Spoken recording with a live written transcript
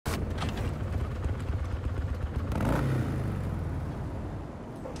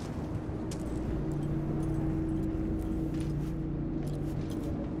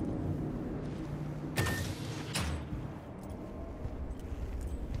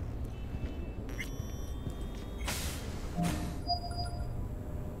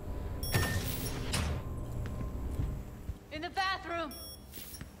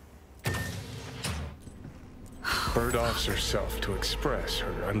resolves herself to express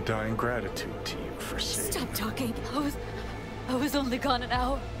her undying gratitude to you for saving Stop her. talking. I was only gone an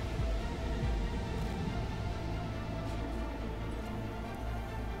hour.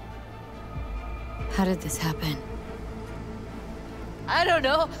 How did this happen? I don't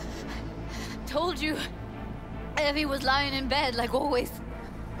know. Told you. Evie was lying in bed like always.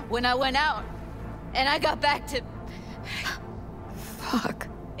 When I went out. And I got back to... Fuck.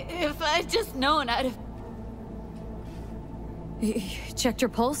 If I'd just known, I'd have... You checked your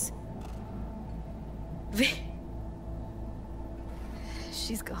pulse?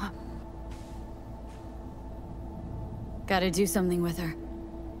 She's gone. Gotta do something with her.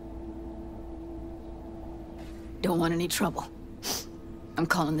 Don't want any trouble. I'm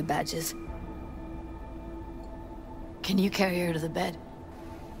calling the badges. Can you carry her to the bed?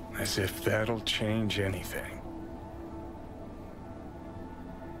 As if that'll change anything.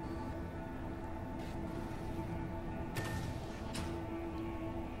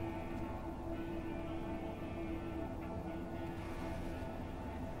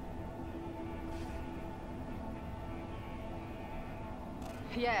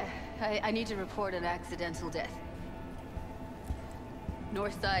 Yeah, I need to report an accidental death.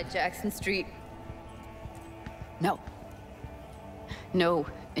 North side, Jackson Street. No. No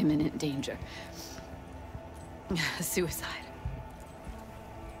imminent danger. Suicide.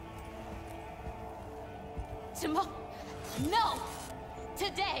 Tomorrow? No!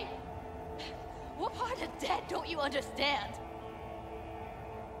 Today! What part of dead don't you understand?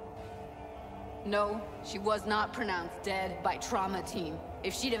 No, she was not pronounced dead by trauma team.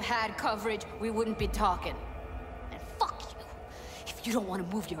 If she'd have had coverage, we wouldn't be talking. And fuck you. If you don't want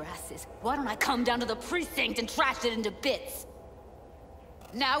to move your asses, why don't I come down to the precinct and trash it into bits?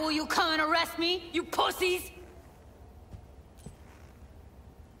 Now will you come and arrest me, you pussies?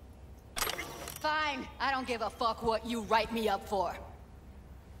 Fine, I don't give a fuck what you write me up for.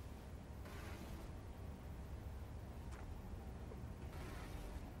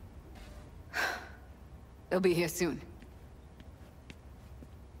 They'll be here soon.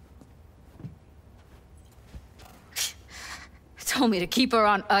 Told me to keep her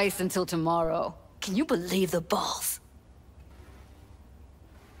on ice until tomorrow. Can you believe the balls?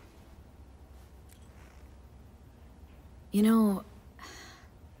 You know,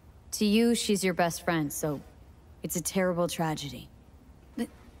 to you, she's your best friend, so it's a terrible tragedy. But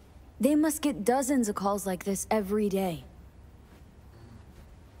they must get dozens of calls like this every day.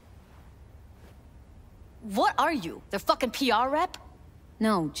 What are you? Their fucking PR rep?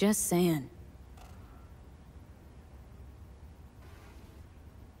 No, just saying.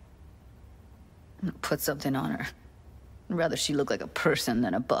 I'm gonna put something on her. I'd rather she look like a person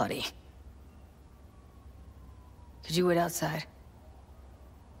than a body. Could you wait outside?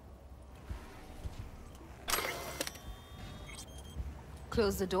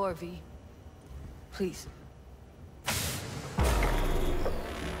 Close the door, V. Please.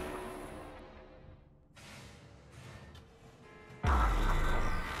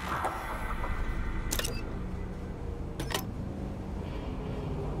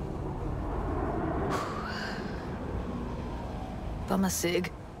 Bum a cig.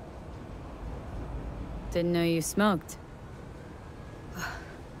 Didn't know you smoked.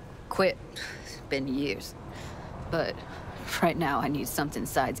 Quit. It's been years. But right now I need something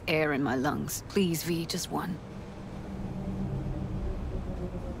besides air in my lungs. Please, V, just one.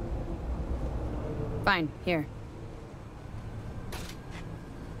 Fine, here.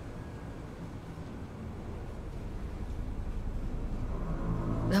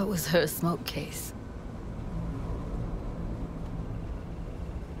 That was her smoke case.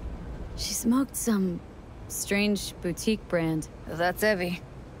 She smoked some strange boutique brand. That's Evie.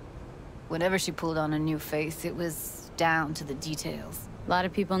 Whenever she pulled on a new face, it was down to the details. A lot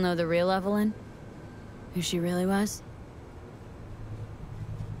of people know the real Evelyn? Who she really was?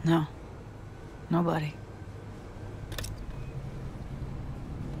 No. Nobody.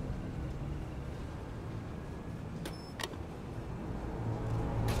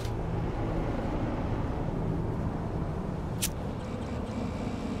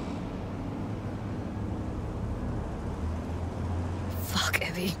 Fuck,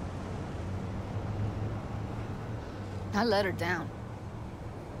 Evie. I let her down.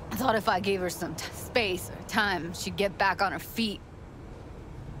 I thought if I gave her some space or time, she'd get back on her feet.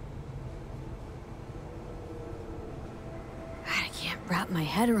 God, I can't wrap my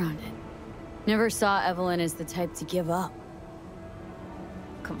head around it. Never saw Evelyn as the type to give up.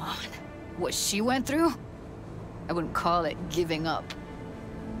 Come on. What she went through? I wouldn't call it giving up.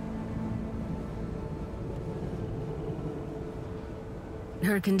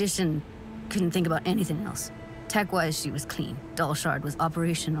 Her condition couldn't think about anything else. Tech-wise, she was clean. Doll Shard was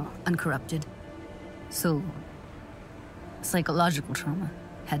operational, uncorrupted. So, psychological trauma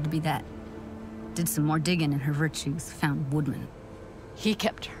had to be that. Did some more digging in her virtues, found Woodman. He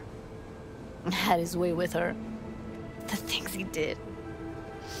kept her. Had his way with her. The things he did.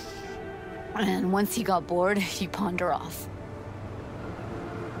 And once he got bored, he pawned her off.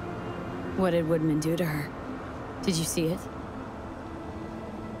 What did Woodman do to her? Did you see it?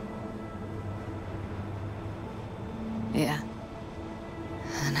 Yeah.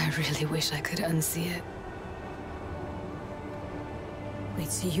 And I really wish I could unsee it. Wait,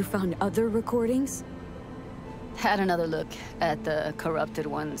 so you found other recordings? Had another look at the corrupted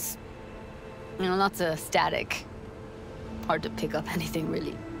ones. You know, lots of static. Hard to pick up anything,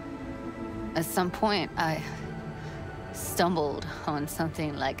 really. At some point, I stumbled on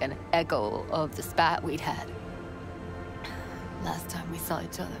something like an echo of the spat we'd had. Last time we saw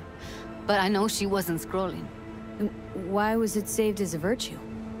each other. But I know she wasn't scrolling. Why was it saved as a virtue?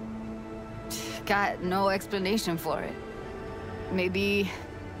 Got no explanation for it. Maybe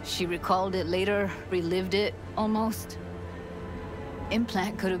she recalled it later, relived it, almost.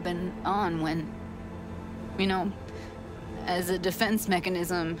 Implant could have been on when, you know, as a defense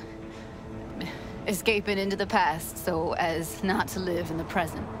mechanism, escaping into the past so as not to live in the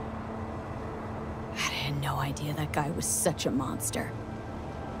present. I had no idea that guy was such a monster.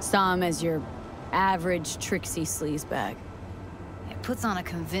 Saw him as your average tricksy sleazebag. He puts on a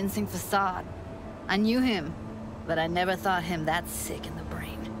convincing facade. I knew him, but I never thought him that sick in the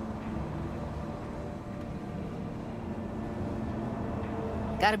brain.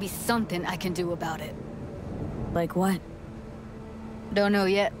 Gotta be something I can do about it. Like what? Don't know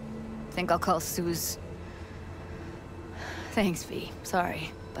yet. Think I'll call Suze. Thanks, V. Sorry,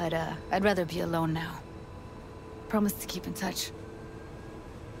 but I'd rather be alone now. Promise to keep in touch.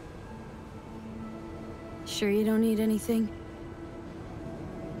 Sure you don't need anything?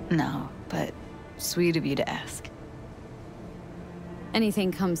 No, but sweet of you to ask.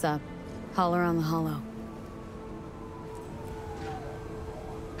 Anything comes up, holler on the holo.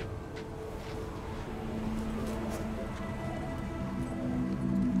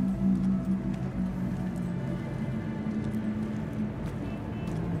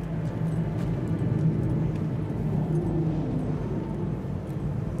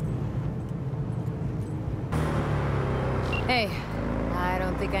 Hey, I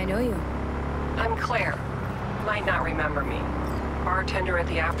don't think I know you. I'm Claire. Might not remember me. Bartender at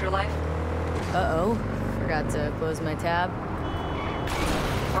the Afterlife? Uh-oh. Forgot to close my tab.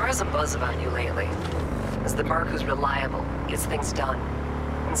 Or has a buzz about you lately. As the merc who's reliable, gets things done.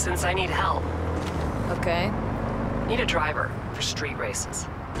 And since I need help... Okay. Need a driver for street races.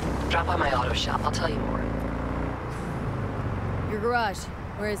 Drop by my auto shop, I'll tell you more. Your garage.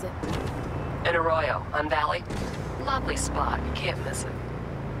 Where is it? In Arroyo, on Valley. Lovely spot, you can't miss it.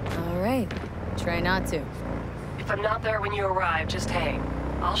 All right. Try not to. If I'm not there when you arrive, just hang.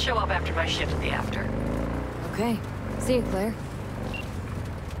 I'll show up after my shift at the After. Okay. See you, Claire.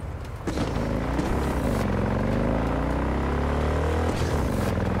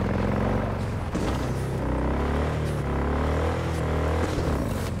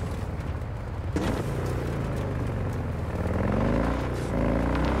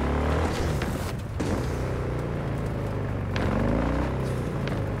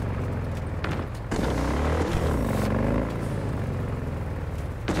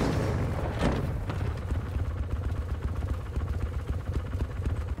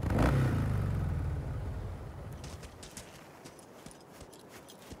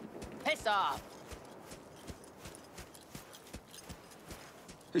 Piss off!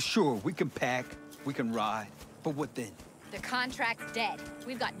 Sure, we can pack, we can ride, but what then? The contract's dead.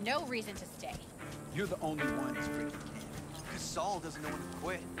 We've got no reason to stay. You're the only one that's freaking can. Because Saul doesn't know when to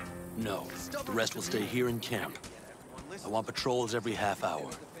quit. No, the rest will stay here in camp. I want patrols every half hour,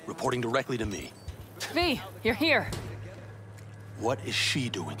 reporting directly to me. V, you're here. What is she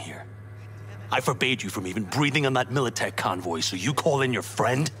doing here? I forbade you from even breathing on that Militech convoy, so you call in your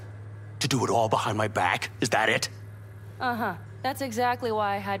friend? To do it all behind my back? Is that it? Uh-huh. That's exactly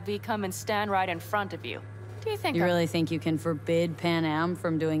why I had V come and stand right in front of you. Do you think You really think you can forbid Pan Am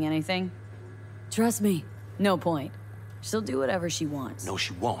from doing anything? Trust me, no point. She'll do whatever she wants. No,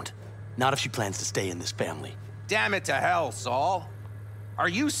 she won't. Not if she plans to stay in this family. Damn it to hell, Saul. Are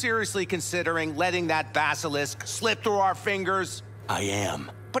you seriously considering letting that basilisk slip through our fingers? I am.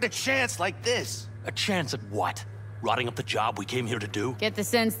 But a chance like this. A chance at what? Rotting up the job we came here to do? Get the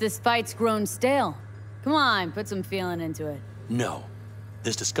sense this fight's grown stale. Come on, put some feeling into it. No.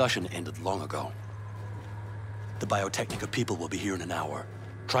 This discussion ended long ago. The Biotechnica people will be here in an hour.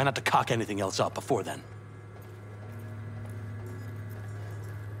 Try not to cock anything else up before then.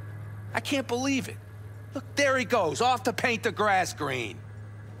 I can't believe it. Look, there he goes, off to paint the grass green.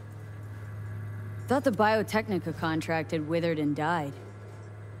 Thought the Biotechnica contract had withered and died.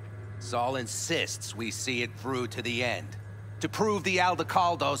 Saul insists we see it through to the end. To prove the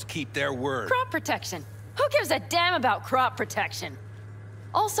Aldecaldos keep their word. Crop protection. Who gives a damn about crop protection?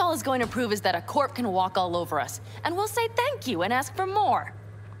 All Saul is going to prove is that a corp can walk all over us, and we'll say thank you and ask for more.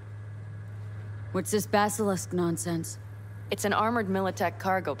 What's this basilisk nonsense? It's an armored Militech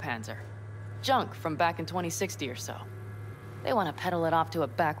cargo panzer. Junk from back in 2060 or so. They want to peddle it off to a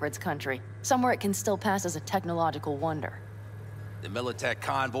backwards country, somewhere it can still pass as a technological wonder. The Militech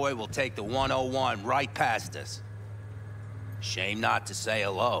convoy will take the 101 right past us. Shame not to say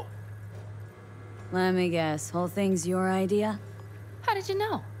hello. Let me guess, whole thing's your idea? How did you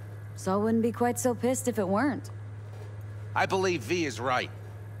know? Saul wouldn't be quite so pissed if it weren't. I believe V is right.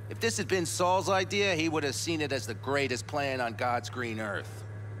 If this had been Saul's idea, he would have seen it as the greatest plan on God's green earth.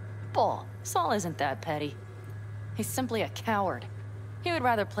 Bull. Saul isn't that petty. He's simply a coward. He would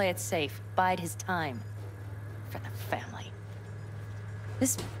rather play it safe, bide his time. For the family.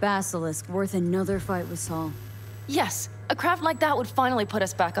 This basilisk worth another fight with Saul. Yes, a craft like that would finally put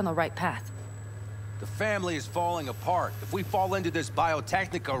us back on the right path. The family is falling apart. If we fall into this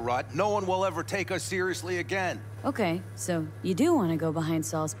Biotechnica rut, no one will ever take us seriously again. Okay, so you do want to go behind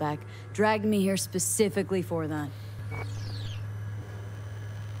Saul's back. Dragged me here specifically for that.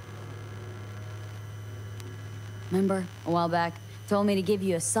 Remember, a while back, told me to give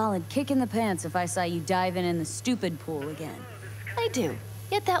you a solid kick in the pants if I saw you diving in the stupid pool again. I do.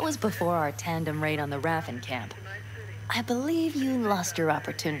 Yet that was before our tandem raid on the Raffin camp. I believe you lost your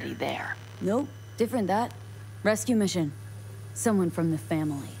opportunity there. Nope, different that. Rescue mission. Someone from the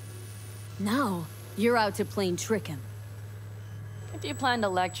family. Now, you're out to plain trick him. If you plan to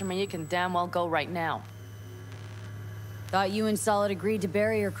lecture me, you can damn well go right now. Thought you and Solid agreed to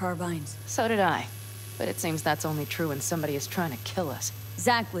bury your carbines. So did I. But it seems that's only true when somebody is trying to kill us.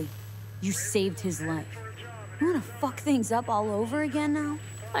 Exactly. You saved his life. You wanna fuck things up all over again now?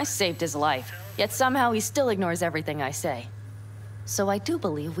 I saved his life, yet somehow he still ignores everything I say. So I do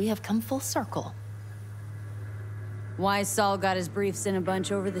believe we have come full circle. Why Saul got his briefs in a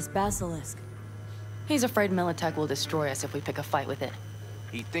bunch over this basilisk? He's afraid Militech will destroy us if we pick a fight with it.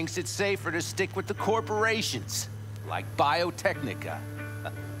 He thinks it's safer to stick with the corporations, like Biotechnica.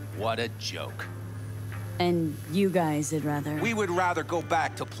 What a joke. And you guys would rather... We would rather go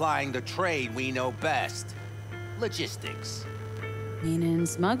back to plying the trade we know best. Logistics. Meaning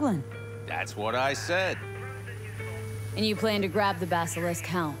smuggling. That's what I said. And you plan to grab the basilisk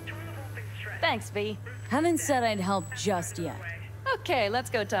how? Thanks, V. Haven't said I'd help just yet. Okay, let's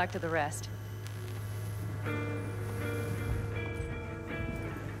go talk to the rest.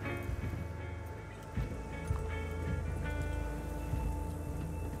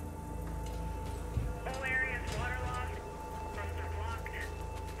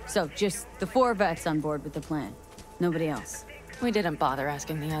 So, just the 4 vets on board with the plan. Nobody else. We didn't bother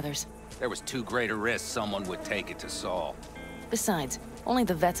asking the others. There was too great a risk someone would take it to Saul. Besides, only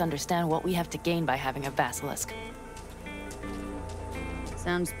the vets understand what we have to gain by having a basilisk.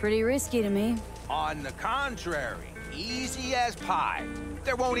 Sounds pretty risky to me. On the contrary, easy as pie.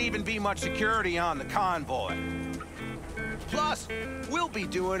 There won't even be much security on the convoy. Plus, we'll be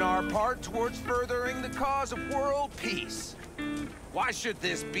doing our part towards furthering the cause of world peace. Why should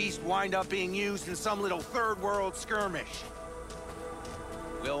this beast wind up being used in some little third world skirmish?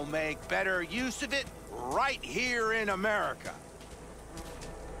 We'll make better use of it right here in America.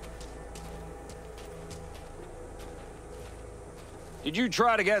 Did you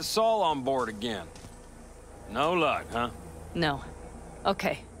try to get Saul on board again? No luck, huh? No.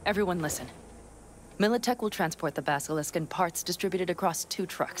 Okay, everyone listen. Militech will transport the basilisk in parts distributed across 2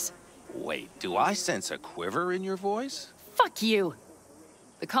 trucks. Wait, do I sense a quiver in your voice? Fuck you!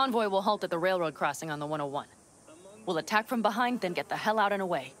 The convoy will halt at the railroad crossing on the 101. We'll attack from behind, then get the hell out and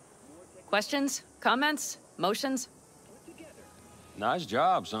away. Questions? Comments? Motions? Nice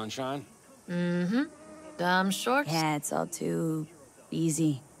job, Sunshine. Mm-hmm. Dumb shorts. Yeah, it's all too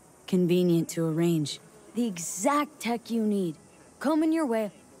easy. Convenient to arrange. The exact tech you need. Coming your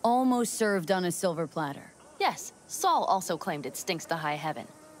way, almost served on a silver platter. Yes, Saul also claimed it stinks to high heaven.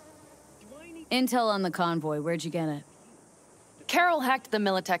 Intel on the convoy, where'd you get it? Carol hacked the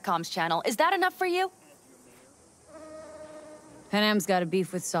Militech comms channel. Is that enough for you? Panam's got a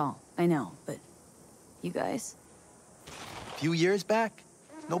beef with Saul. I know, but you guys? A few years back,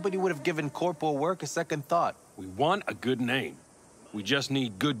 nobody would have given corporal work a second thought. We want a good name. We just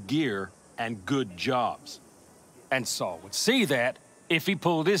need good gear and good jobs. And Saul would see that if he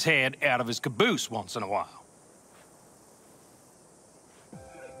pulled his head out of his caboose once in a while.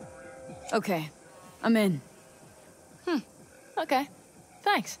 Okay, I'm in. Okay.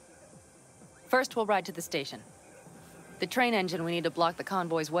 Thanks. First, we'll ride to the station. The train engine we need to block the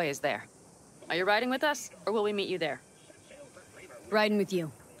convoy's way is there. Are you riding with us, or will we meet you there? Riding with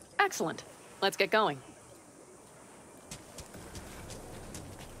you. Excellent. Let's get going.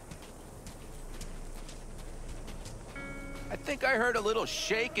 I think I heard a little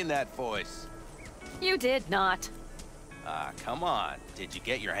shake in that voice. You did not. Ah, come on. Did you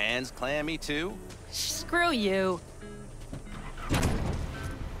get your hands clammy too? Screw you.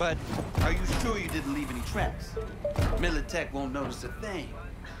 But are you sure you didn't leave any tracks? Militech won't notice a thing.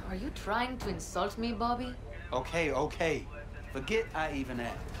 Are you trying to insult me, Bobby? Okay, okay. Forget I even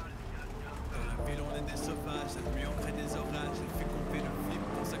asked.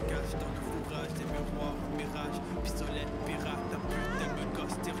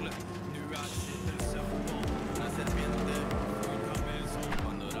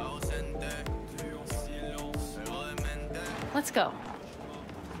 Let's go.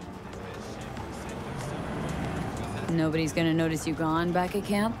 Nobody's gonna notice you gone back at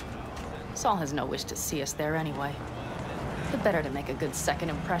camp? Saul has no wish to see us there anyway. The better to make a good second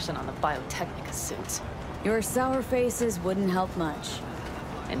impression on the Biotechnica suits. Your sour faces wouldn't help much.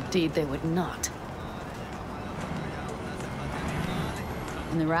 Indeed, they would not.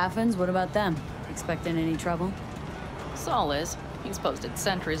 And the Raffens, what about them? Expecting any trouble? Saul is. He's posted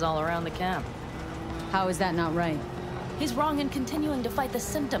sentries all around the camp. How is that not right? He's wrong in continuing to fight the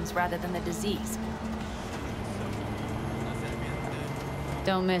symptoms rather than the disease.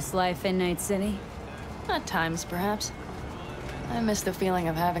 Don't miss life in Night City? At times, perhaps. I miss the feeling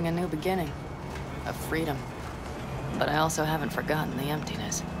of having a new beginning. Of freedom. But I also haven't forgotten the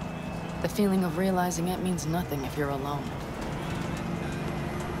emptiness. The feeling of realizing it means nothing if you're alone.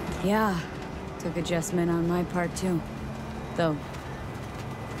 Yeah. Took adjustment on my part, too. Though,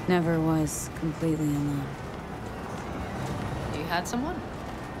 never was completely alone. You had someone?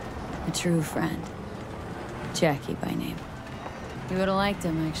 A true friend. Jackie by name. You would've liked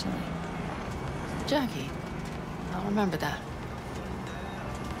him, actually. Jackie. I'll remember that.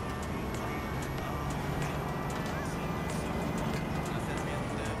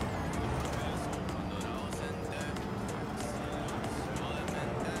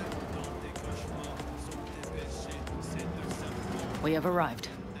 We have arrived.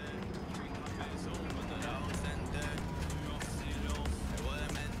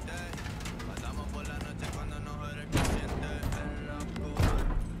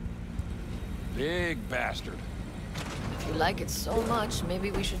 Big bastard. If you like it so much,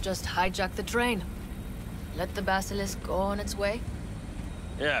 maybe we should just hijack the train. Let the Basilisk go on its way.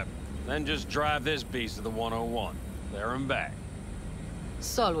 Yeah, then just drive this beast to the 101. There and back.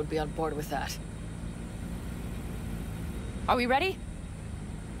 Saul would be on board with that. Are we ready?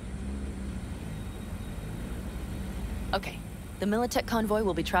 Okay. The Militech convoy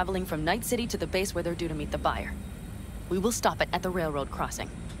will be traveling from Night City to the base where they're due to meet the buyer. We will stop it at the railroad crossing.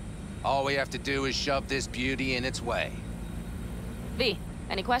 All we have to do is shove this beauty in its way. V,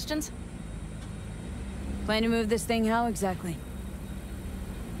 any questions? Plan to move this thing how exactly?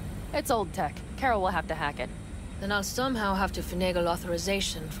 It's old tech. Carol will have to hack it. Then I'll somehow have to finagle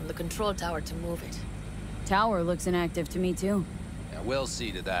authorization from the control tower to move it. Tower looks inactive to me, too. Yeah, we'll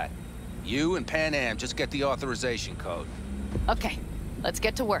see to that. You and Pan Am just get the authorization code. Okay, let's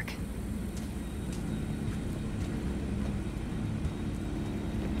get to work.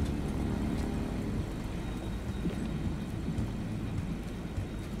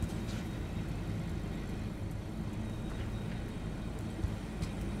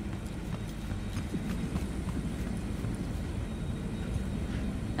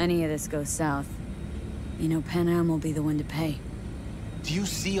 Any of this goes south, you know Pan Am will be the one to pay. Do you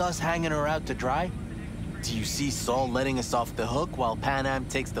see us hanging her out to dry? Do you see Saul letting us off the hook while Pan Am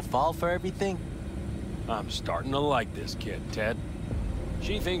takes the fall for everything? I'm starting to like this kid, Ted.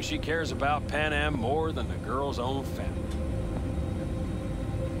 She thinks she cares about Pan Am more than the girl's own family.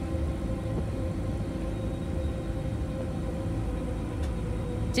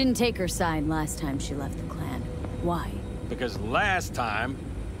 Didn't take her side last time she left the clan. Why? Because last time,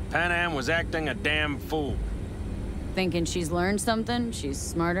 Pan Am was acting a damn fool. Thinking she's learned something? She's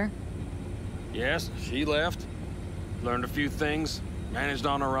smarter? Yes, she left. Learned a few things, managed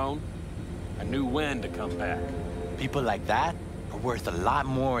on her own. I knew when to come back. People like that are worth a lot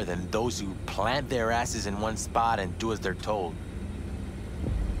more than those who plant their asses in one spot and do as they're told.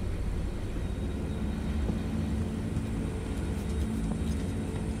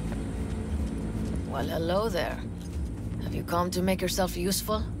 Well, hello there. Have you come to make yourself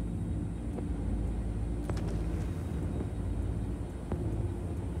useful?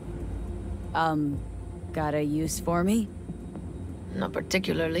 Got a use for me? Not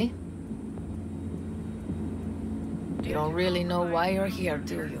particularly. You don't really know why you're here,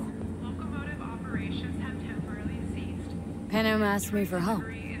 do you? Panam asked me for help.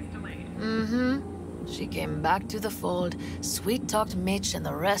 Mm-hmm. She came back to the fold, sweet-talked Mitch and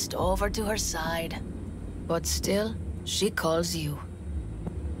the rest over to her side. But still, she calls you.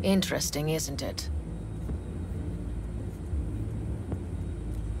 Interesting, isn't it?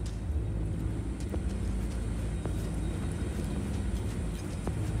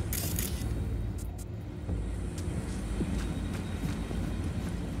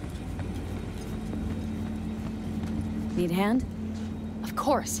 Need a hand? Of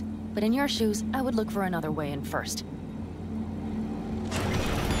course. But in your shoes, I would look for another way in first.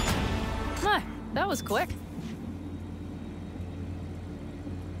 Hi, that was quick.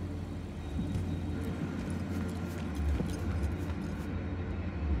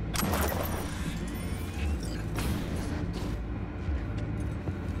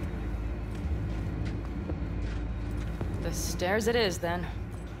 The stairs it is, then.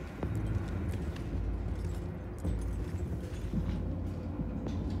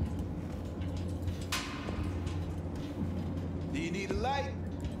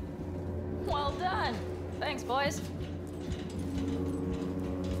 Well done. Thanks, boys.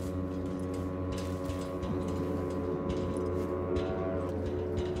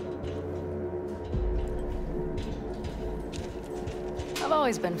 I've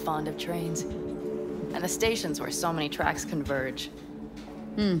always been fond of trains. And the stations where so many tracks converge.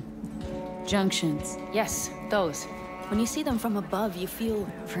 Junctions. Yes, those. When you see them from above, you feel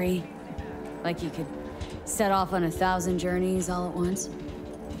free. Like you could set off on 1,000 journeys all at once.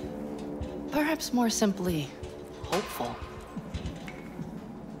 Perhaps more simply, hopeful.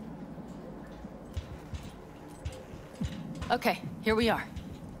 Okay, here we are.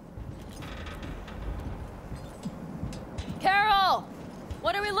 Carol!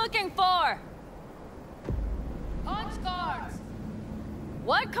 What are we looking for? Punch cards!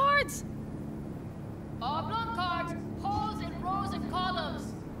 What cards? Oblong cards, holes in rows and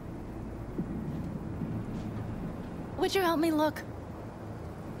columns. Would you help me look?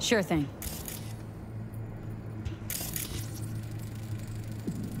 Sure thing.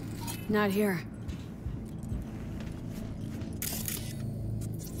 Not here.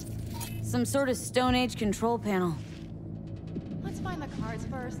 Some sort of Stone Age control panel. Let's find the cards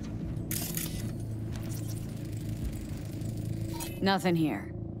first. Nothing here.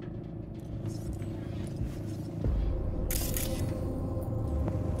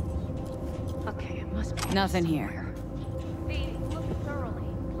 Okay, it must be. Nothing here. V, look thoroughly,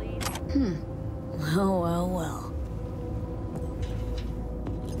 please. Well, well, well.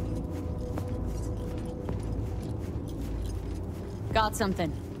 Got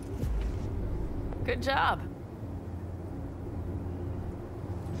something. Good job.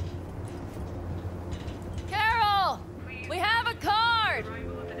 Carol! We have a card!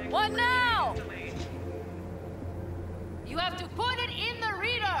 What now? You have to put it in the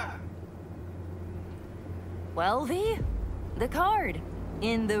reader. Well, V? The card.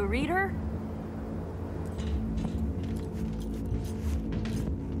 In the reader?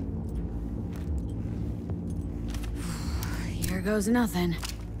 Here goes nothing.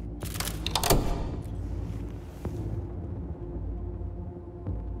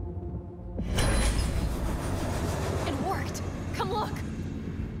 It worked! Come look!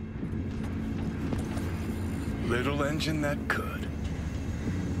 Little engine that could.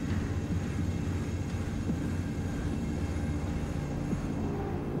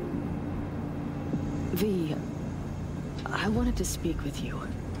 V, I wanted to speak with you.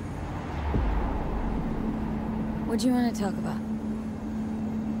 What do you want to talk about?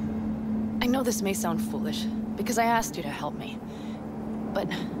 I know this may sound foolish, because I asked you to help me. But...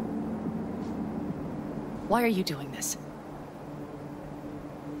 why are you doing this?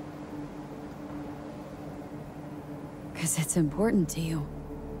 Because it's important to you.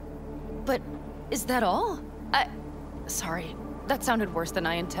 But is that all? Sorry, that sounded worse than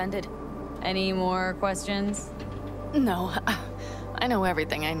I intended. Any more questions? No, I know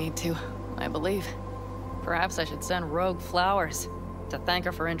everything I need to, I believe. Perhaps I should send Rogue flowers to thank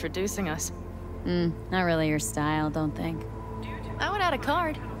her for introducing us. Not really your style, don't think. I would add a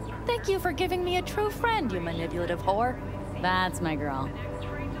card. Thank you for giving me a true friend, you manipulative whore. That's my girl.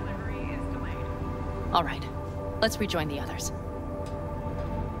 All right, let's rejoin the others.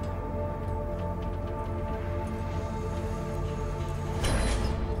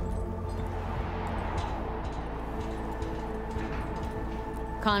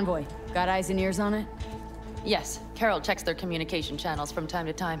 Convoy. Got eyes and ears on it? Yes, Carol checks their communication channels from time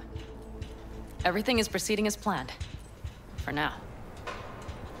to time. Everything is proceeding as planned. For now.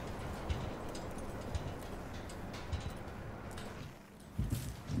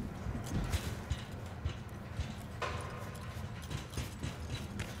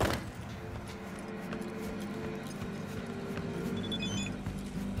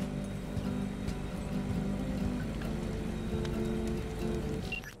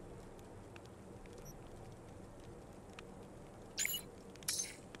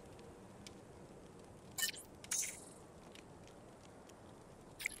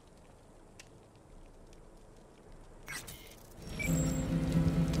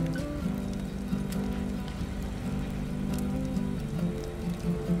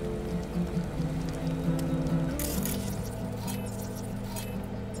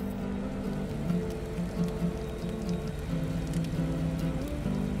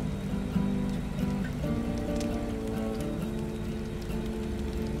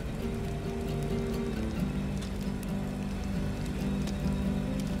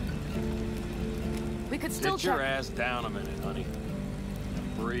 Sit your ass down a minute, honey.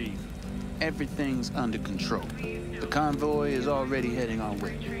 Breathe. Everything's under control. The convoy is already heading our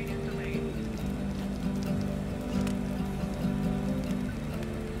way.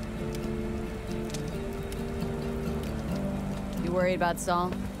 You worried about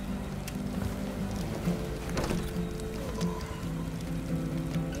Saul?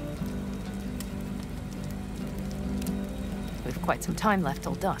 We've quite some time left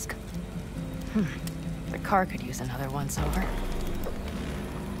till dusk. The car could use another once-over.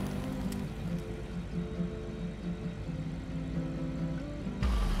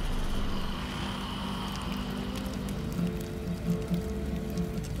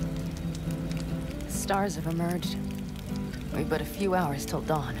 The stars have emerged. We've but a few hours till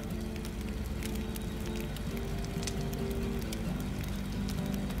dawn.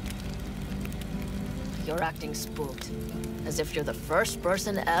 You're acting spooked. As if you're the first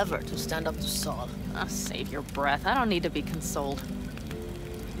person ever to stand up to Saul. Oh, save your breath. I don't need to be consoled.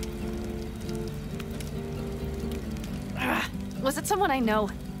 Was it someone I know?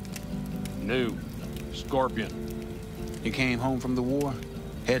 New. Scorpion. You came home from the war,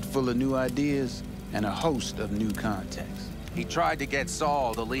 head full of new ideas, and a host of new contacts. He tried to get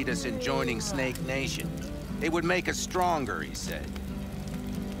Saul to lead us in joining Snake Nation. It would make us stronger, he said.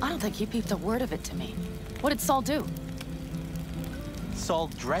 I don't think he peeped a word of it to me. What did Saul do? Saul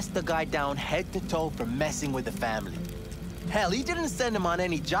dressed the guy down head to toe for messing with the family. Hell, he didn't send him on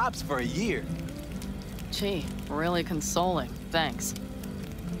any jobs for a year. Gee, really consoling. Thanks.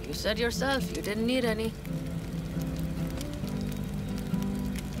 You said yourself you didn't need any.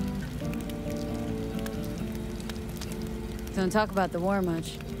 Don't talk about the war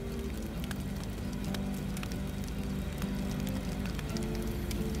much.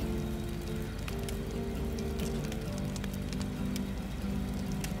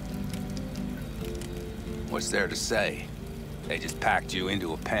 What's there to say? They just packed you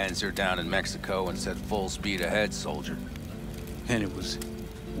into a Panzer down in Mexico and said full speed ahead, soldier. And it was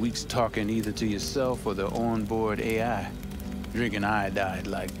weeks talking either to yourself or the onboard AI. Drinking iodide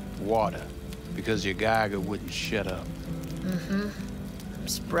like water because your Geiger wouldn't shut up. I'm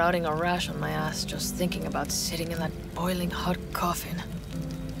sprouting a rash on my ass just thinking about sitting in that boiling hot coffin.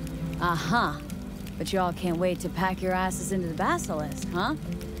 Uh-huh. But y'all can't wait to pack your asses into the Basilisk, huh?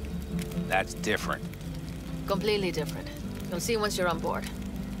 That's different. Completely different. You'll see once you're on board.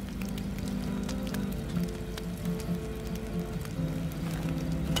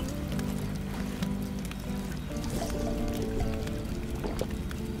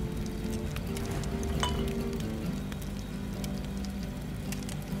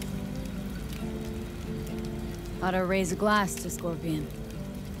 Ought to raise a glass to Scorpion.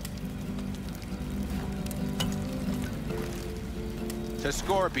 To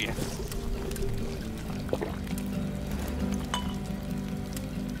Scorpion.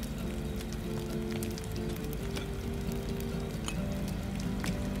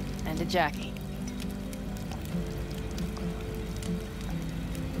 And to Jackie.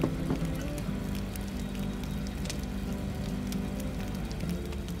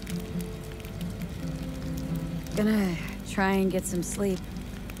 Gonna try and get some sleep.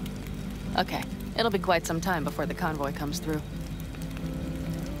 Okay. It'll be quite some time before the convoy comes through.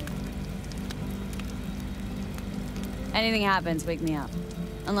 Anything happens, wake me up.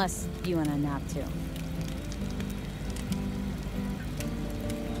 Unless you want a nap too.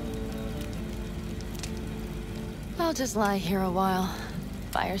 I'll just lie here a while.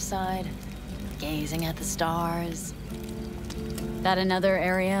 Fireside. Gazing at the stars. That another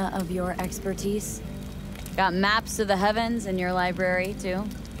area of your expertise? Got maps of the heavens in your library, too?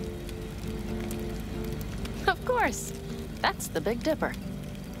 Of course. That's the Big Dipper.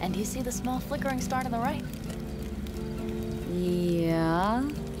 And you see the small flickering star to the right? Yeah?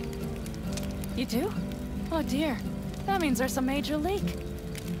 You do? Oh dear. That means there's a major leak.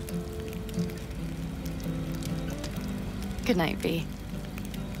 Good night, V.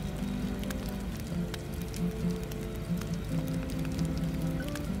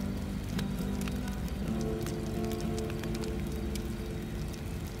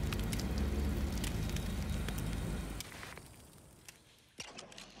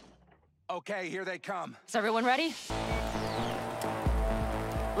 Okay, here they come. Is everyone ready?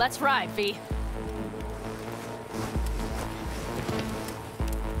 Let's ride, V.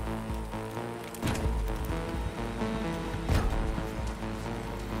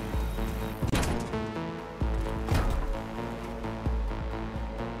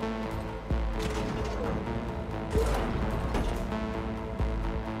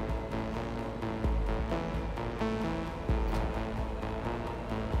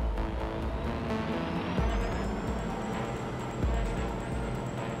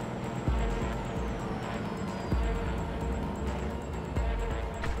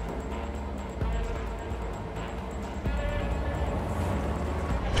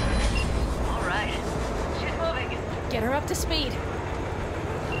 Get her up to speed.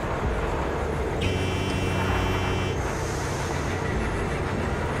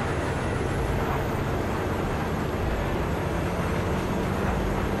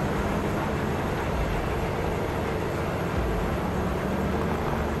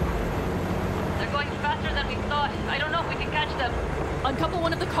 They're going faster than we thought. I don't know if we can catch them. Uncouple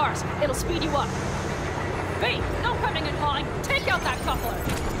one of the cars. It'll speed you up. V, no cutting and hauling. Take out that coupler.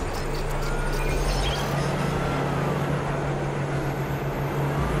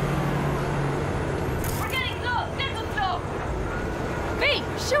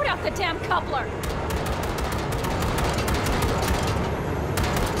 Shoot out the damn coupler!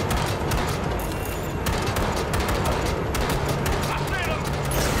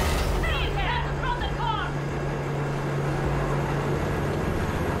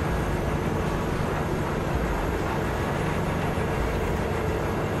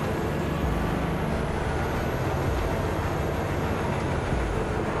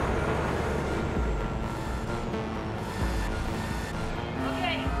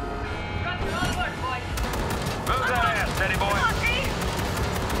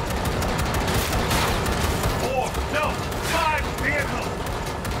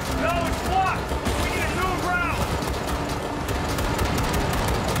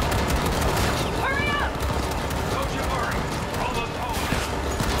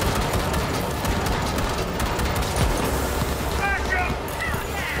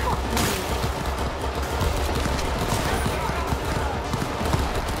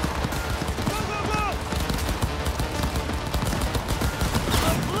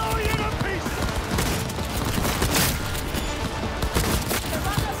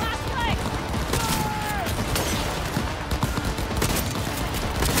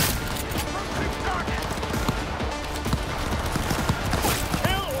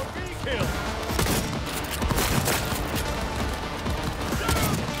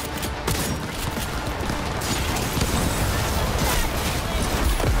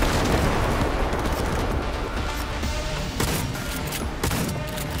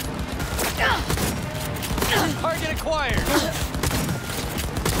 Target acquired!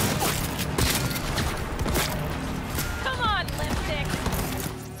 Come on, lipstick!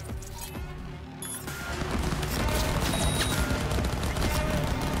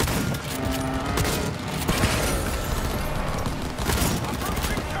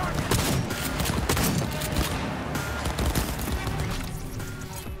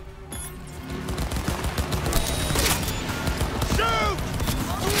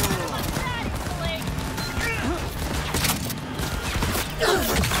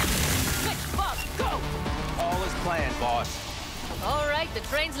 All right, the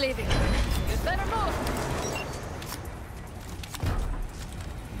train's leaving. You'd better move.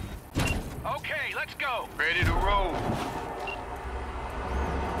 Okay, let's go. Ready to roll.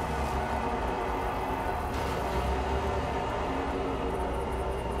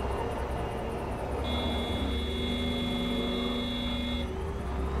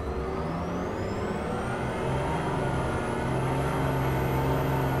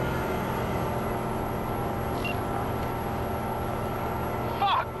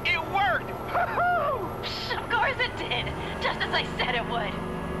 Of course it did! Just as I said it would!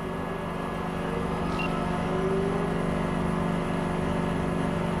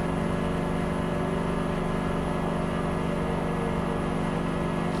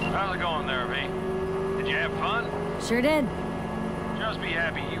 How's it going there, V? Did you have fun? Sure did. Just be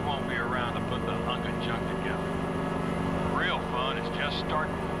happy you won't be around to put the hunk of junk together. The real fun is just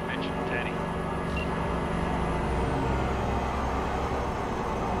starting with Mitch and Teddy.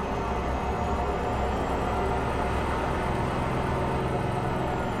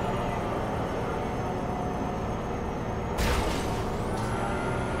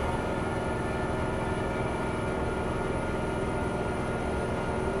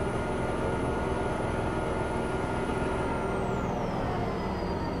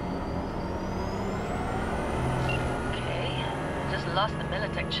 Lost the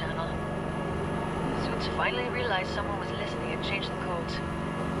Militech channel. Suits finally realized someone was listening and changed the codes.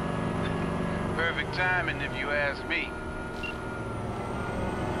 Perfect timing if you ask me.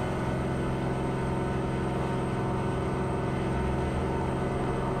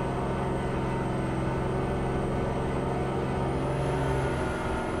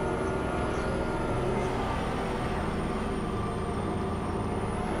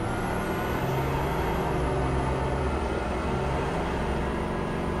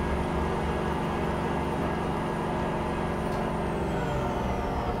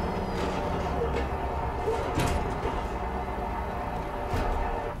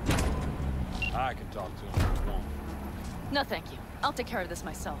 I can talk to him if you want. No, thank you. I'll take care of this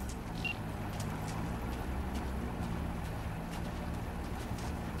myself.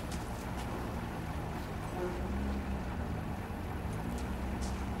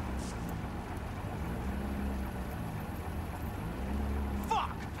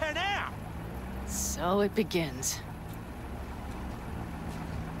 Fuck! Panam! So it begins.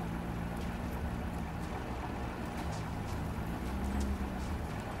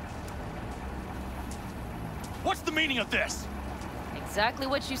 What's the meaning of this? Exactly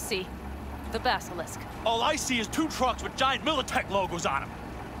what you see. The Basilisk. All I see is 2 trucks with giant Militech logos on them.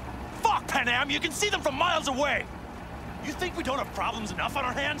 Fuck, Panam! You can see them from miles away! You think we don't have problems enough on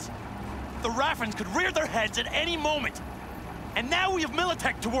our hands? The Raffens could rear their heads at any moment. And now we have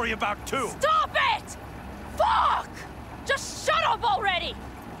Militech to worry about, too. Stop it! Fuck! Just shut up already!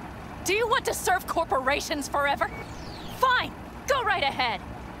 Do you want to serve corporations forever? Fine, go right ahead.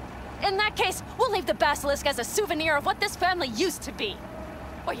 In that case, we'll leave the Basilisk as a souvenir of what this family used to be.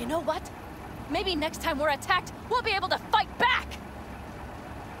 Or you know what? Maybe next time we're attacked, we'll be able to fight back!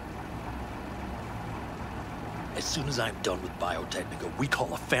 As soon as I'm done with Biotechnica, we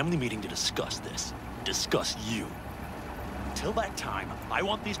call a family meeting to discuss this. Discuss you. Until that time, I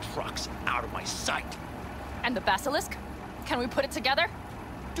want these trucks out of my sight. And the Basilisk? Can we put it together?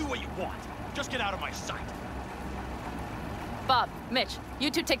 Do what you want. Just get out of my sight. Bob, Mitch,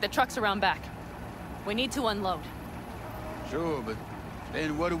 you two take the trucks around back. We need to unload. Sure, but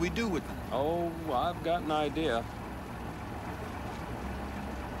then what do we do with them? Oh, I've got an idea.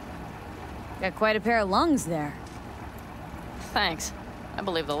 Got quite a pair of lungs there. Thanks. I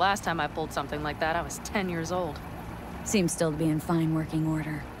believe the last time I pulled something like that, I was 10 years old. Seems still to be in fine working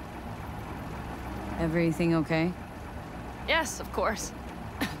order. Everything okay? Yes, of course.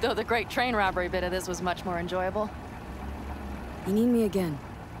 Though the great train robbery bit of this was much more enjoyable. You need me again.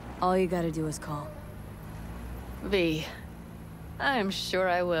 All you gotta do is call. V. I'm sure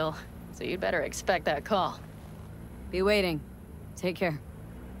I will. So you'd better expect that call. Be waiting. Take care.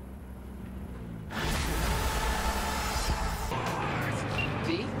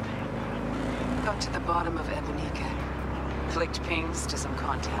 V? Got to the bottom of Ebonica. Flicked pings to some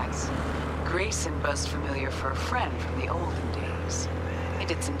contacts. Grayson buzzed familiar for a friend from the olden days. I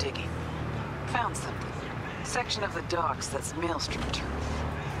did some digging. Found something. Section of the docks that's Maelstrom turf.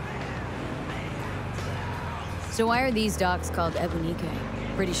 So why are these docks called Ebonica?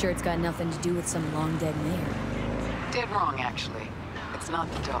 Pretty sure it's got nothing to do with some long-dead mayor. Dead wrong, actually. It's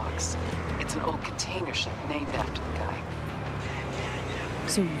not the docks. It's an old container ship named after the guy.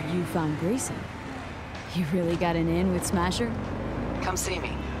 So you found Grayson? You really got an in with Smasher? Come see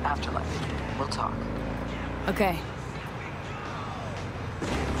me after lunch. We'll talk. Okay.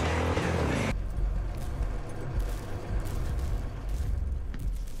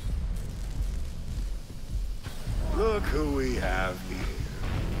 Look who we have here.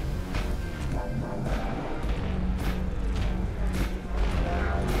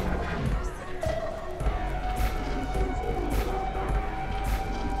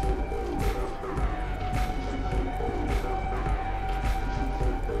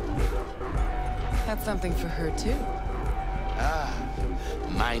 Had something for her, too. Ah,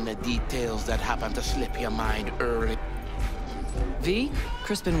 minor details that happen to slip your mind early. V,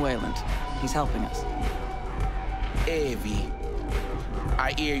 Crispin Wayland. He's helping us. Hey, V.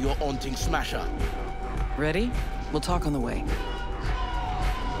 I hear you're hunting Smasher. Ready? We'll talk on the way.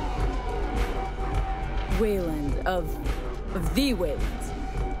 Wayland of the Waylands.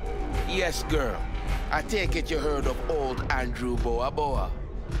 Yes, girl. I take it you heard of old Andrew Boa Boa.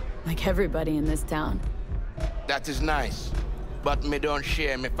 Like everybody in this town. That is nice, but me don't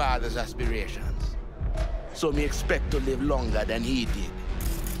share my father's aspirations. So me expect to live longer than he did.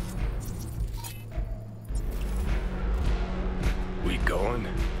 We going?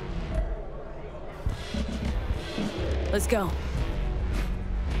 Let's go.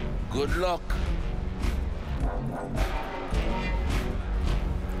 Good luck.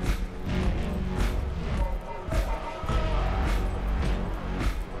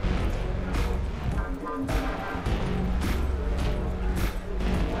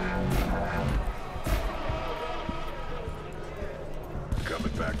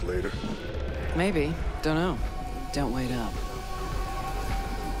 Coming back later? Maybe. Don't know. Don't wait up.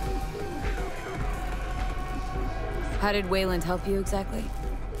 How did Wayland help you exactly?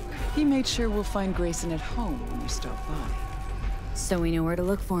 He made sure we'll find Grayson at home when we stop by. So we know where to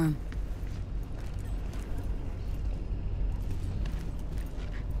look for him.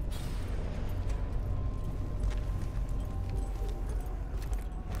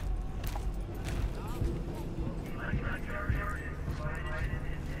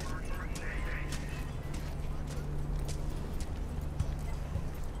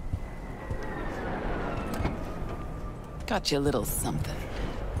 Got you a little something.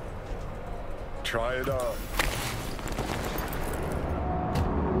 Try it on.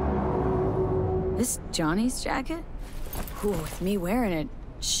 This Johnny's jacket? Ooh, with me wearing it,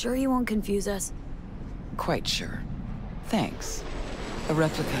 sure you won't confuse us? Quite sure. Thanks. A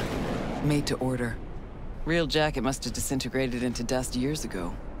replica. Made to order. Real jacket must have disintegrated into dust years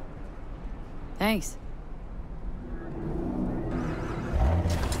ago. Thanks.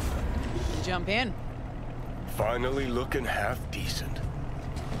 Jump in. Finally looking half decent.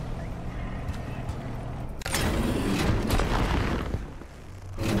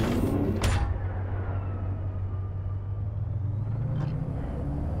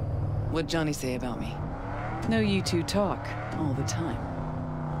 What'd Johnny say about me? No, you two talk all the time.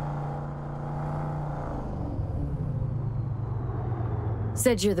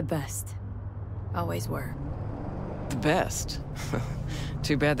 Said you're the best. Always were. The best?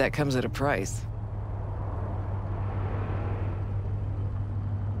 Too bad that comes at a price.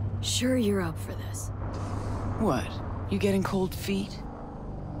 Sure you're up for this? What? You getting cold feet?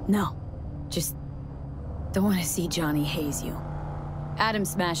 No. Just don't want to see Johnny haze you. Adam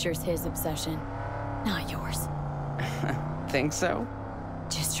Smasher's his obsession, not yours. Think so?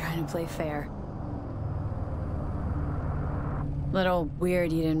 Just trying to play fair. Little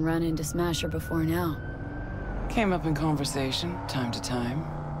weird you didn't run into Smasher before now. Came up in conversation, time to time.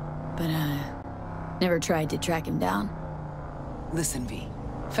 But, never tried to track him down? Listen, V.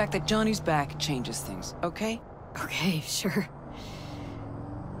 The fact that Johnny's back changes things, okay? Okay, sure.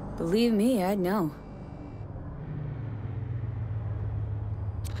 Believe me, I'd know.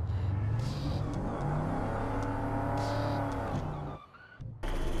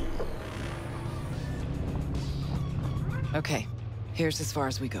 Okay, here's as far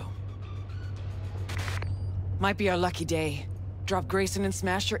as we go. Might be our lucky day. Drop Grayson and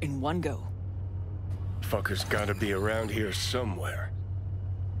Smasher in one go. Fucker's gotta be around here somewhere.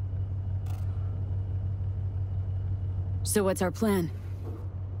 So what's our plan?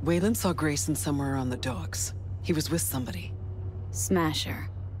 Wayland saw Grayson somewhere on the docks. He was with somebody. Smasher.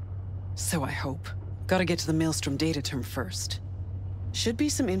 So I hope. Gotta get to the Maelstrom data term first. Should be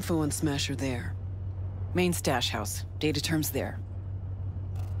some info on Smasher there. Main stash house. Data term's there.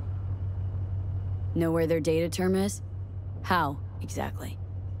 Know where their data term is? How, exactly?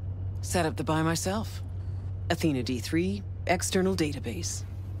 Set up the buy myself. Athena D3, external database.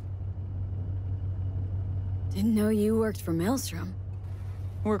 Didn't know you worked for Maelstrom.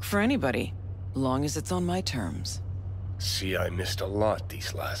 Work for anybody, long as it's on my terms. See, I missed a lot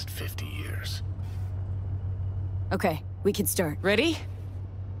these last 50 years. Okay, we can start. Ready?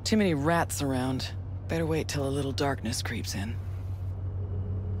 Too many rats around. Better wait till a little darkness creeps in.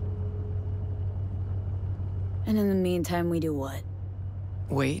 And in the meantime, we do what?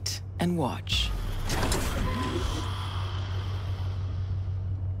 Wait and watch.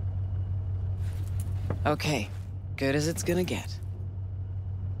 Okay, good as it's gonna get.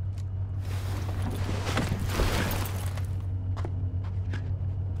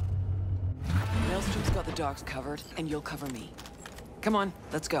 Maelstrom's got the docks covered, and you'll cover me. Come on,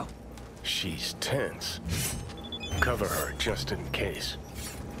 let's go. She's tense. Cover her just in case.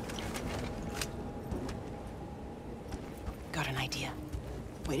 Got an idea.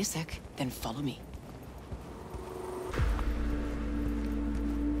 Wait a sec, then follow me.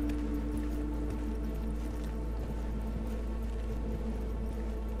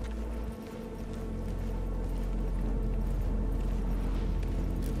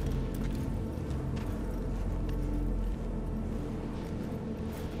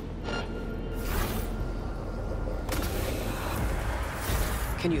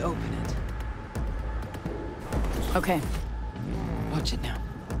 Can you open it? Okay. Watch it now.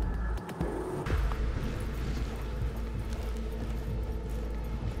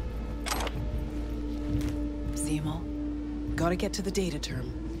 See 'em all? Gotta get to the data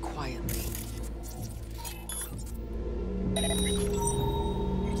term, quietly.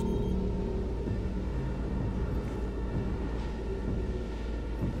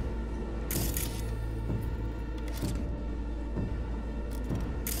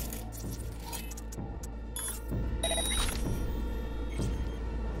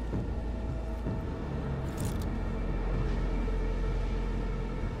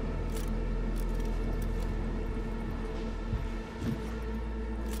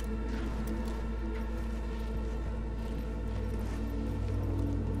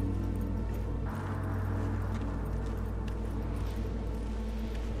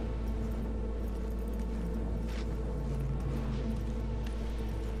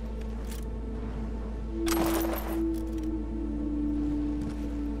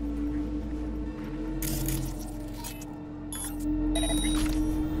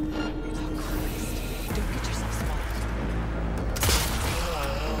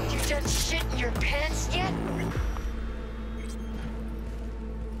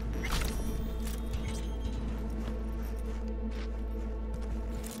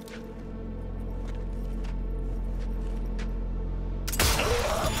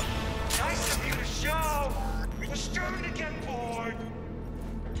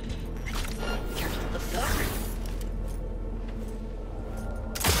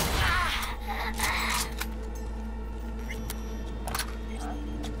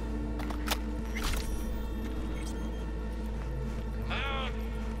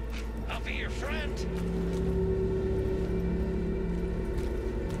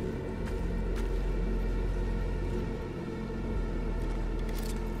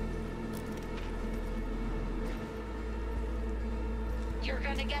 You're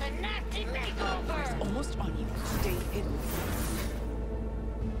gonna get a nasty makeover! It's almost on you. Stay hidden.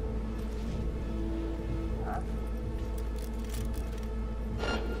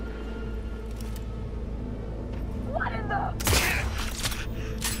 What in the...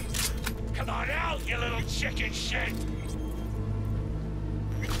 Come on out, you little chicken shit!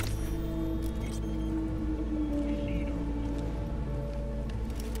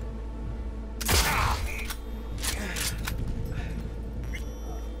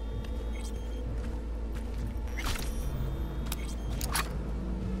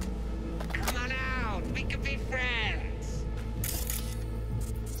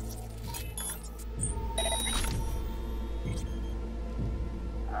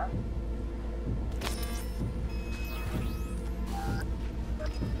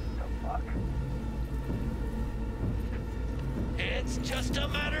 It's just a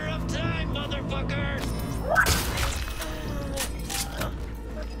matter of time, motherfucker!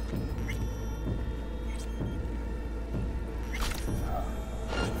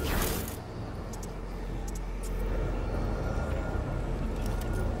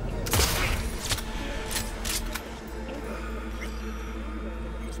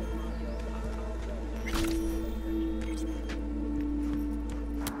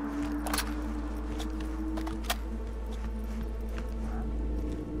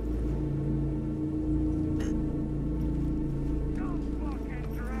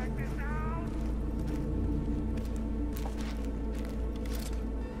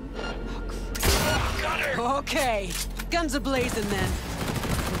 Okay, guns a-blazing then.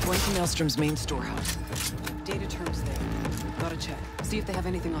 We're going to Maelstrom's main storehouse. Data terms there. Gotta check. See if they have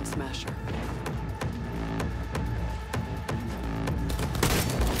anything on Smasher.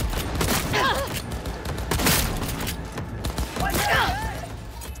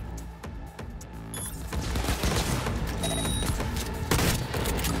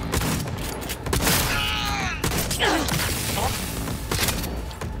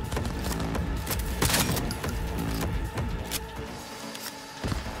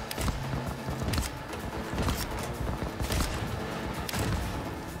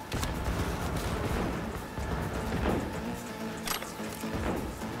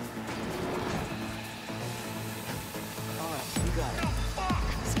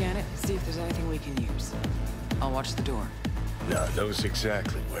 Scan it, see if there's anything we can use. I'll watch the door. Nah, knows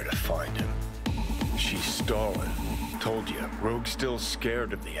exactly where to find him. She's stalling. Told you, Rogue's still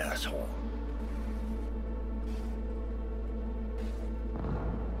scared of the asshole.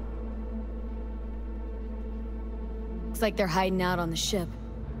 Looks like they're hiding out on the ship.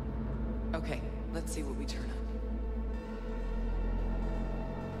 Okay, let's see what we turn up.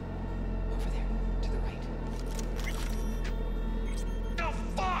 Over there, to the right.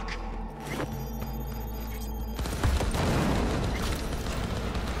 The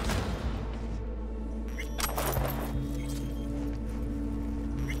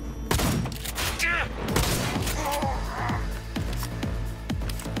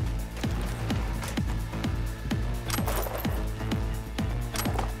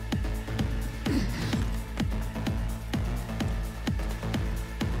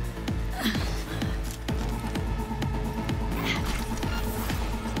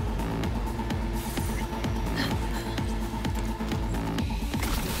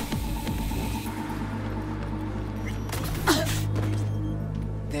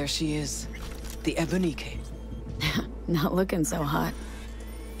There she is. The Ebonique. Not looking so hot.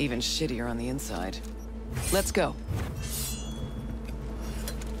 Even shittier on the inside. Let's go.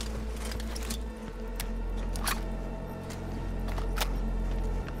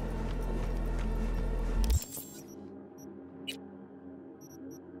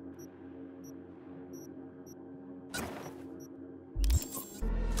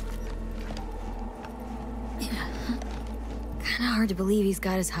 Kinda hard to believe he's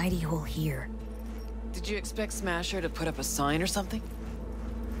got his hidey hole here. Did you expect Smasher to put up a sign or something?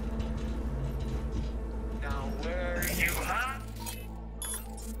 Now where are you, huh?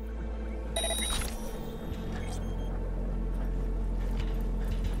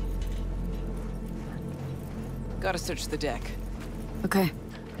 Gotta search the deck. Okay.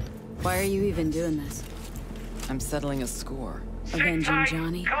 Why are you even doing this? I'm settling a score. Avenging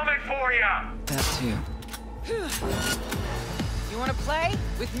Johnny? Coming for ya! That too. You wanna play?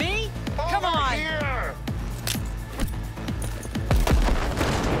 With me? Come on! Here!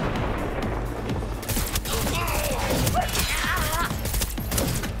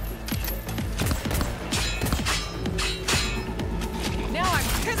 Now I'm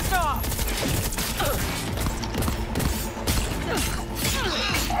pissed off!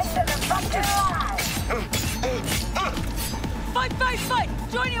 Fight, fight, fight!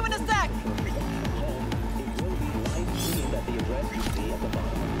 Join you in a sec!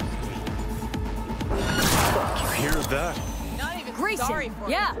 You hear that? Not even Grayson, sorry for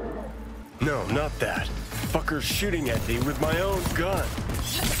yeah. No, not that. Fucker's shooting at me with my own gun.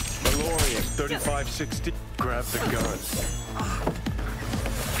 DeLorean 3560. Grab the gun.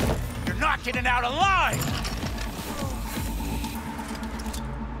 You're not getting out alive!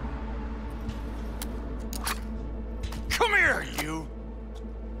 Come here, you!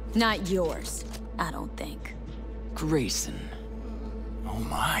 Not yours, I don't think. Grayson. Oh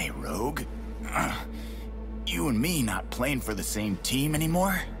my, Rogue. You and me not playing for the same team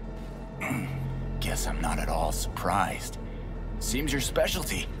anymore? Guess I'm not at all surprised. Seems your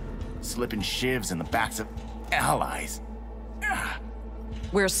specialty. Slipping shivs in the backs of allies.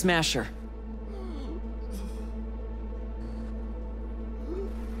 Where's Smasher?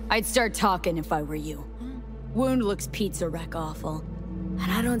 I'd start talking if I were you. Wound looks pizza wreck awful.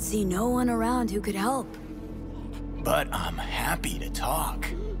 And I don't see no one around who could help. But I'm happy to talk.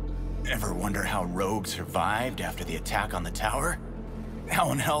 Ever wonder how Rogue survived after the attack on the tower?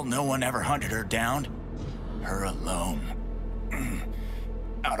 How in hell no one ever hunted her down? Her alone.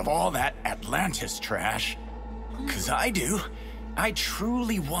 Out of all that Atlantis trash, 'cause I do, I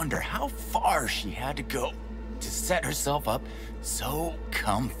truly wonder how far she had to go to set herself up so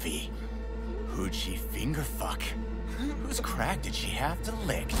comfy. Who'd she finger fuck? Whose crack did she have to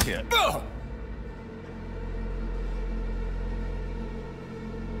lick to... Oh!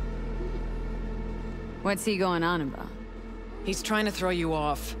 What's he going on about? He's trying to throw you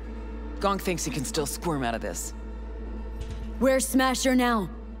off. Gong thinks he can still squirm out of this. Where's Smasher now?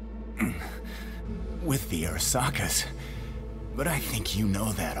 With the Arasakas. But I think you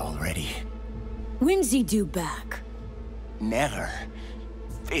know that already. When's he due back? Never.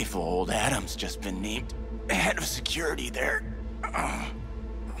 Faithful old Adam's just been named head of security there.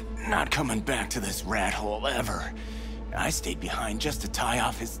 Not coming back to this rat hole ever. I stayed behind just to tie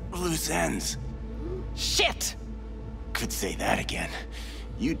off his loose ends. Shit! Could say that again.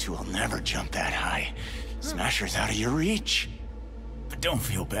 You two will never jump that high. Smasher's out of your reach. But don't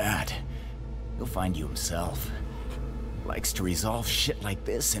feel bad. He'll find you himself. Likes to resolve shit like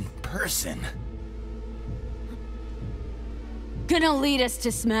this in person. Gonna lead us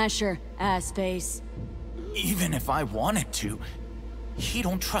to Smasher, assface. Even if I wanted to, he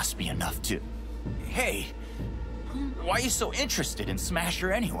don't trust me enough to. Hey, why are you so interested in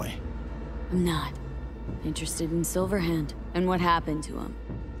Smasher anyway? I'm not. Interested in Silverhand, and what happened to him.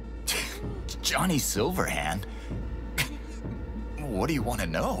 Johnny Silverhand? What do you want to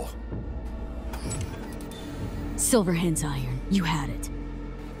know? Silverhand's iron. You had it.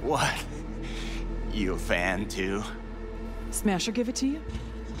 What? You a fan too? Smasher give it to you?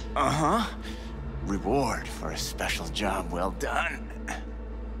 Uh-huh. Reward for a special job well done.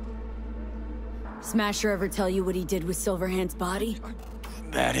 Smasher ever tell you what he did with Silverhand's body?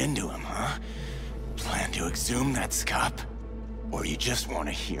 That into him, huh? Plan to exhume that scop? Or you just want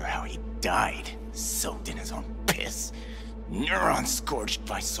to hear how he died, soaked in his own piss? Neurons scorched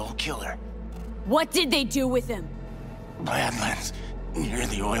by Soul Killer. What did they do with him? Badlands, near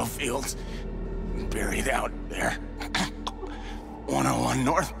the oil fields. Buried out there. 101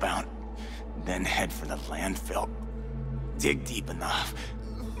 northbound. Then head for the landfill. Dig deep enough.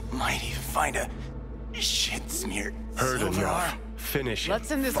 Might even find a shit-smeared Heard silver enough. arm. Finish him,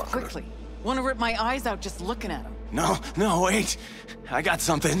 Let's end this fucker. quickly. Want to rip my eyes out just looking at him. No, wait. I got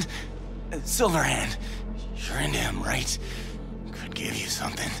something. Silverhand. You're into him, right? Could give you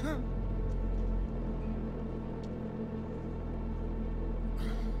something.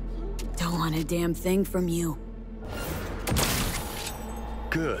 Don't want a damn thing from you.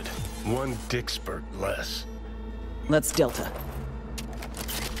 Good. One dick spurt less. Let's Delta.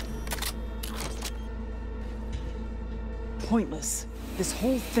 Pointless. This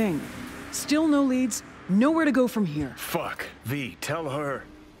whole thing. Still no leads, nowhere to go from here. Fuck. V, tell her.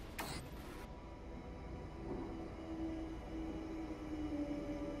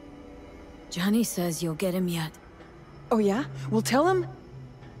 Johnny says you'll get him yet. Oh yeah? Well, tell him?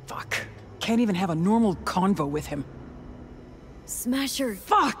 Fuck. Can't even have a normal convo with him. Smasher.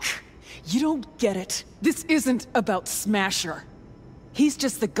 Fuck! You don't get it. This isn't about Smasher. He's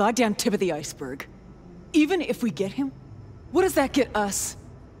just the goddamn tip of the iceberg. Even if we get him, what does that get us?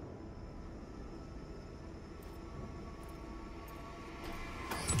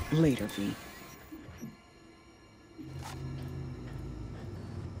 Later, V.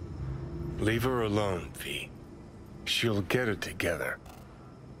 Leave her alone, V. She'll get it together.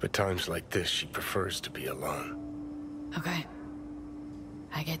 But times like this, she prefers to be alone. Okay.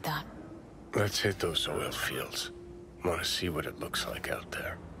 I get that. Let's hit those oil fields. Want to see what it looks like out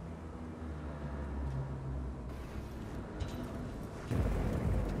there.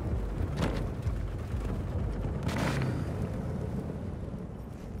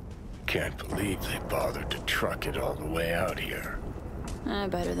 Can't believe they bothered to truck it all the way out here.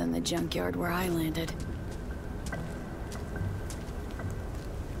 Better than the junkyard where I landed.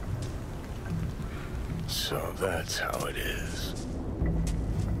 So that's how it is.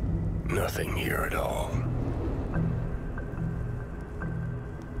 Nothing here at all.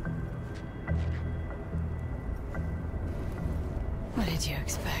 What did you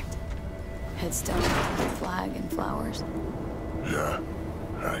expect? Headstone, flag, and flowers? No.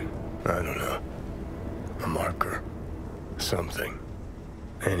 I don't know. A marker. Something.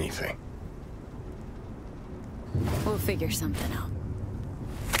 Anything. We'll figure something out.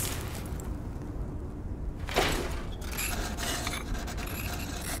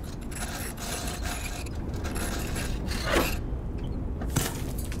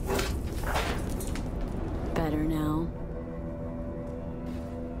 Better now?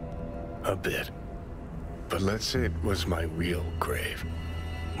 A bit. But let's say it was my real grave.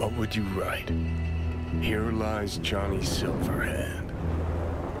 What would you write? Here lies Johnny Silverhand.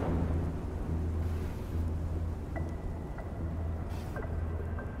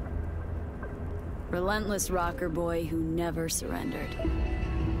 Relentless rocker boy who never surrendered.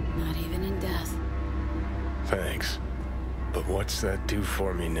 Not even in death. Thanks. But what's that do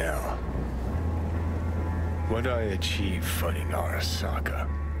for me now? What'd I achieve fighting Arasaka?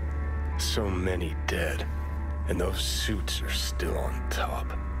 So many dead, and those suits are still on top.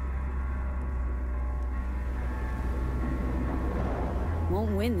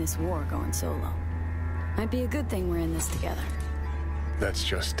 Won't win this war going solo. Might be a good thing we're in this together. That's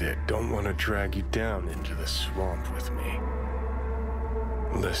just it. Don't want to drag you down into the swamp with me.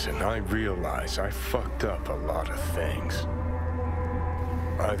 Listen, I realize I fucked up a lot of things.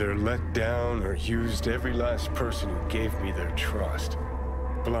 Either let down or used every last person who gave me their trust.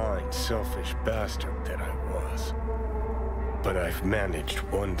 Blind, selfish bastard that I was. But I've managed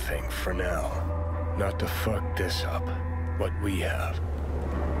one thing for now. Not to fuck this up. What we have.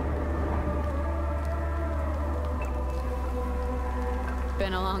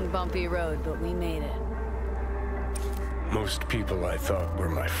 Been a long, bumpy road, but we made it. Most people I thought were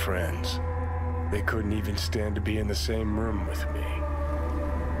my friends. They couldn't even stand to be in the same room with me.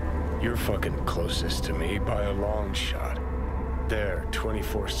 You're fucking closest to me by a long shot. There,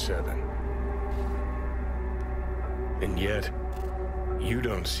 24/7. And yet, you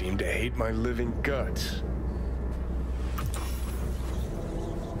don't seem to hate my living guts.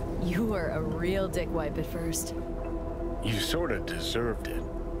 You were a real dickwipe at first. You sorta deserved it.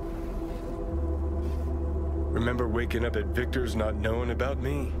 Remember waking up at Victor's not knowing about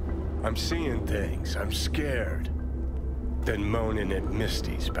me? I'm seeing things, I'm scared. Then moaning at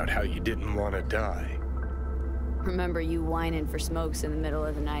Misty's about how you didn't want to die. Remember you whining for smokes in the middle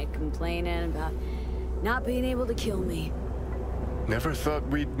of the night, complaining about not being able to kill me. Never thought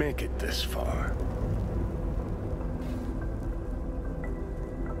we'd make it this far.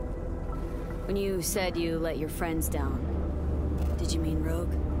 When you said you let your friends down, did you mean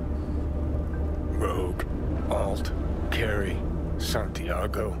Rogue? Rogue, Alt, Carrie,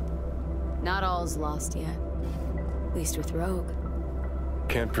 Santiago. Not all's lost yet. At least with Rogue.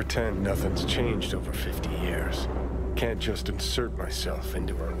 Can't pretend nothing's changed over 50 years. Can't just insert myself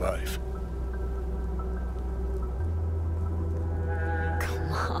into her life.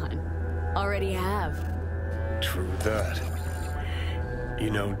 Come on. Already have. True that. You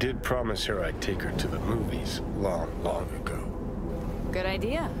know, did promise her I'd take her to the movies long ago. Good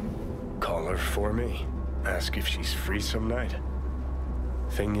idea. Call her for me. Ask if she's free some night.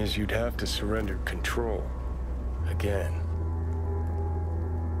 Thing is, you'd have to surrender control. Again.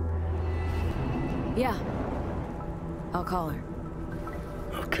 Yeah. I'll call her.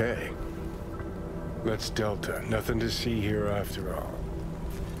 Okay. Let's Delta. Nothing to see here after all.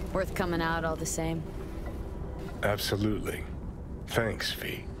 Worth coming out all the same. Absolutely. Thanks,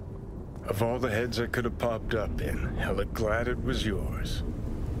 V. Of all the heads I could have popped up in, hella glad it was yours.